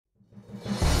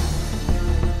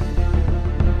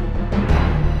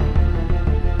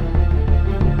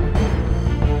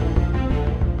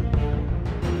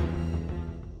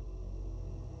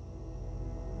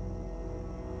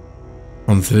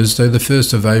Thursday the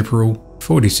 1st of April,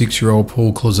 46-year-old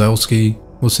Pawel Klosowski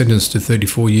was sentenced to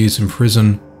 34 years in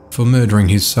prison for murdering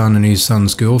his son and his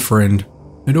son's girlfriend.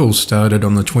 It all started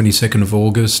on the 22nd of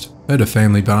August at a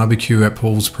family barbecue at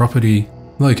Pawel's property,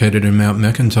 located in Mount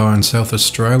McIntyre in South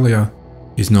Australia.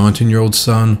 His 19-year-old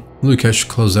son, Lukasz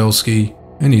Klosowski,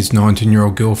 and his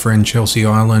 19-year-old girlfriend, Chelsea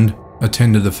Ireland,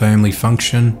 attended the family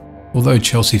function. Although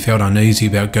Chelsea felt uneasy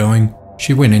about going,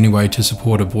 she went anyway to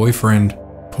support her boyfriend.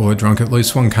 Paul had drunk at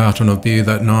least 1 carton of beer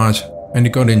that night, and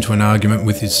he got into an argument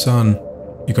with his son.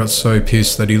 He got so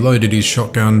pissed that he loaded his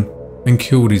shotgun and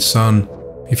killed his son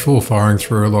before firing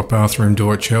through a locked bathroom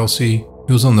door at Chelsea,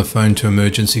 who was on the phone to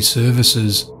emergency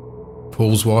services.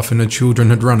 Paul's wife and her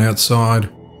children had run outside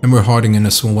and were hiding in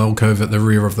a small alcove at the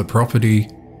rear of the property.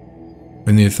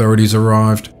 When the authorities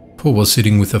arrived, Paul was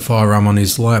sitting with a firearm on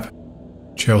his lap.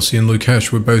 Chelsea and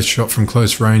Lukasz were both shot from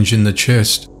close range in the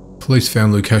chest. Police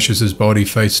found Lukasz's body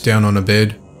face down on a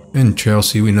bed, and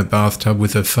Chelsea in a bathtub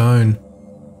with her phone.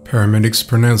 Paramedics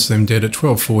pronounced them dead at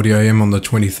 12:40 AM on the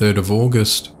 23rd of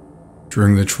August.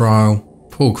 During the trial,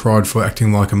 Paul cried for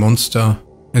acting like a monster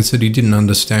and said he didn't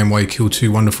understand why he killed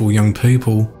 2 wonderful young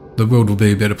people. The world would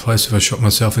be a better place if I shot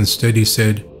myself instead, he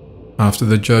said. After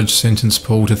the judge sentenced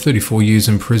Paul to 34 years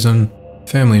in prison,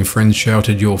 family and friends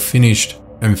shouted, "You're finished,"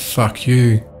 and "fuck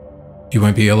you." He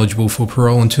won't be eligible for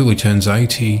parole until he turns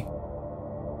 80.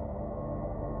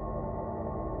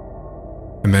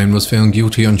 A man was found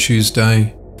guilty on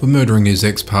Tuesday for murdering his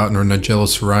ex-partner in a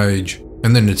jealous rage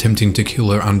and then attempting to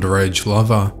kill her underage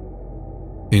lover.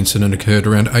 The incident occurred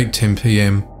around 8:10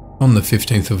 PM on the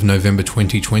 15th of November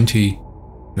 2020.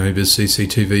 Neighbours'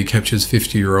 CCTV captures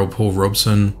 50-year-old Paul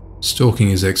Robson stalking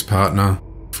his ex-partner,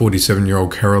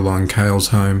 47-year-old Caroline Cale's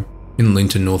home in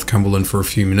Linton, North Cumberland for a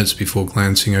few minutes before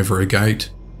glancing over a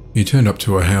gate. He turned up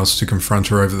to her house to confront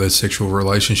her over the sexual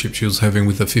relationship she was having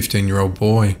with a 15-year-old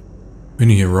boy. When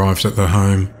he arrived at the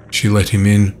home, she let him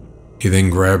in. He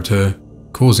then grabbed her,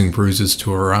 causing bruises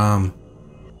to her arm.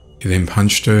 He then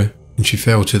punched her, and she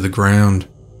fell to the ground.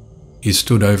 He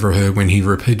stood over her when he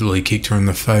repeatedly kicked her in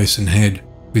the face and head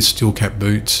with steel-cap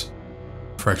boots,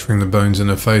 fracturing the bones in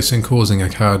her face and causing a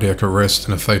cardiac arrest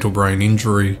and a fatal brain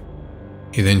injury.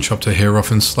 He then chopped her hair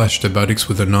off and slashed her buttocks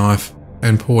with a knife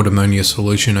and poured ammonia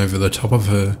solution over the top of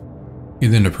her. He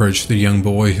then approached the young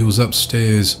boy who was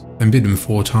upstairs and bit him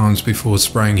 4 times before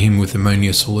spraying him with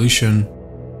ammonia solution.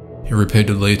 He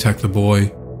repeatedly attacked the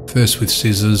boy, first with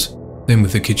scissors, then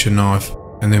with a kitchen knife,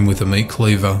 and then with a meat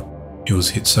cleaver. He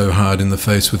was hit so hard in the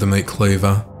face with a meat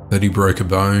cleaver that he broke a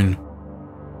bone.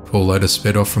 Paul later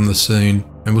sped off from the scene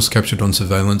and was captured on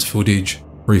surveillance footage,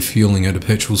 refueling at a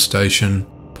petrol station.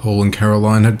 Paul and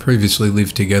Caroline had previously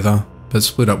lived together, but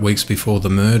split up weeks before the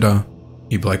murder.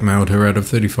 He blackmailed her out of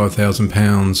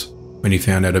 £35,000 when he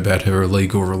found out about her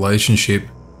illegal relationship.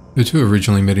 The two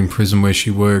originally met in prison where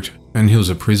she worked, and he was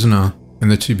a prisoner, and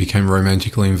the two became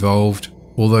romantically involved,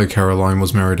 although Caroline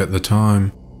was married at the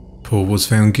time. Paul was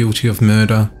found guilty of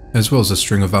murder, as well as a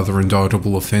string of other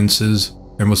indictable offences,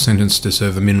 and was sentenced to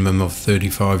serve a minimum of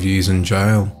 35 years in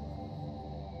jail.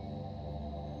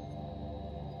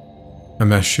 A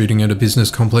mass shooting at a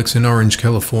business complex in Orange,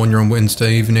 California on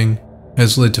Wednesday evening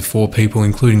has led to 4 people,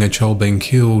 including a child, being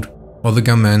killed, while the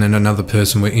gunman and another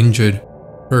person were injured.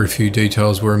 Very few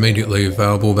details were immediately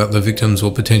available about the victims or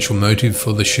potential motive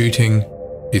for the shooting.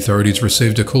 The authorities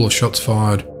received a call of shots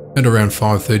fired at around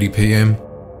 5:30 PM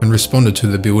and responded to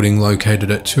the building located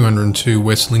at 202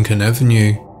 West Lincoln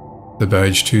Avenue. The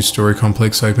beige 2-story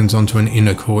complex opens onto an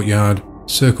inner courtyard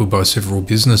circled by several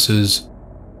businesses.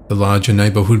 The larger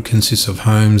neighbourhood consists of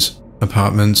homes,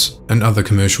 apartments, and other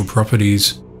commercial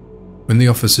properties. When the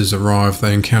officers arrived,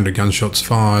 they encountered gunshots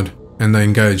fired, and they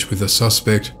engaged with the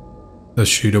suspect. The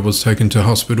shooter was taken to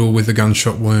hospital with a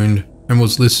gunshot wound and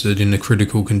was listed in a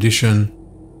critical condition.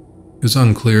 It was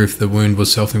unclear if the wound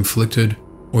was self-inflicted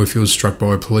or if he was struck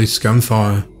by police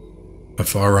gunfire. A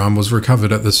firearm was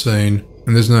recovered at the scene,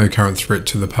 and there's no current threat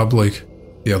to the public.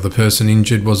 The other person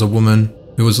injured was a woman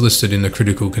who was listed in a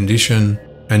critical condition,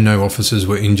 and no officers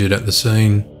were injured at the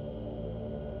scene.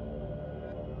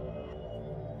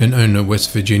 An Ona,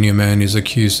 West Virginia man is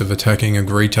accused of attacking a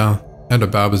greeter at a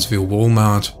Barboursville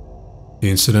Walmart. The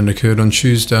incident occurred on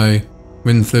Tuesday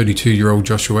when 32-year-old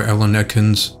Joshua Allen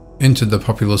Atkins entered the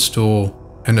popular store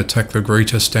and attacked the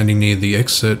greeter standing near the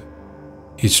exit.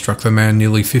 He struck the man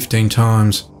nearly 15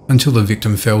 times until the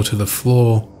victim fell to the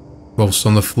floor. Whilst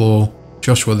on the floor,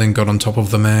 Joshua then got on top of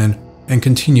the man and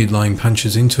continued laying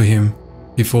punches into him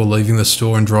before leaving the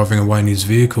store and driving away in his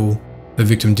vehicle. The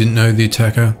victim didn't know the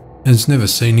attacker and has never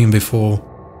seen him before.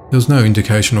 There was no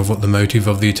indication of what the motive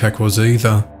of the attack was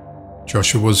either.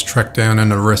 Joshua was tracked down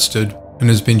and arrested and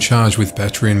has been charged with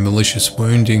battery and malicious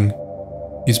wounding.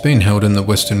 He's been held in the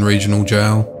Western Regional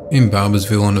Jail in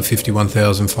Barbersville on a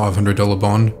 $51,500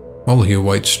 bond while he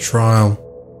awaits trial.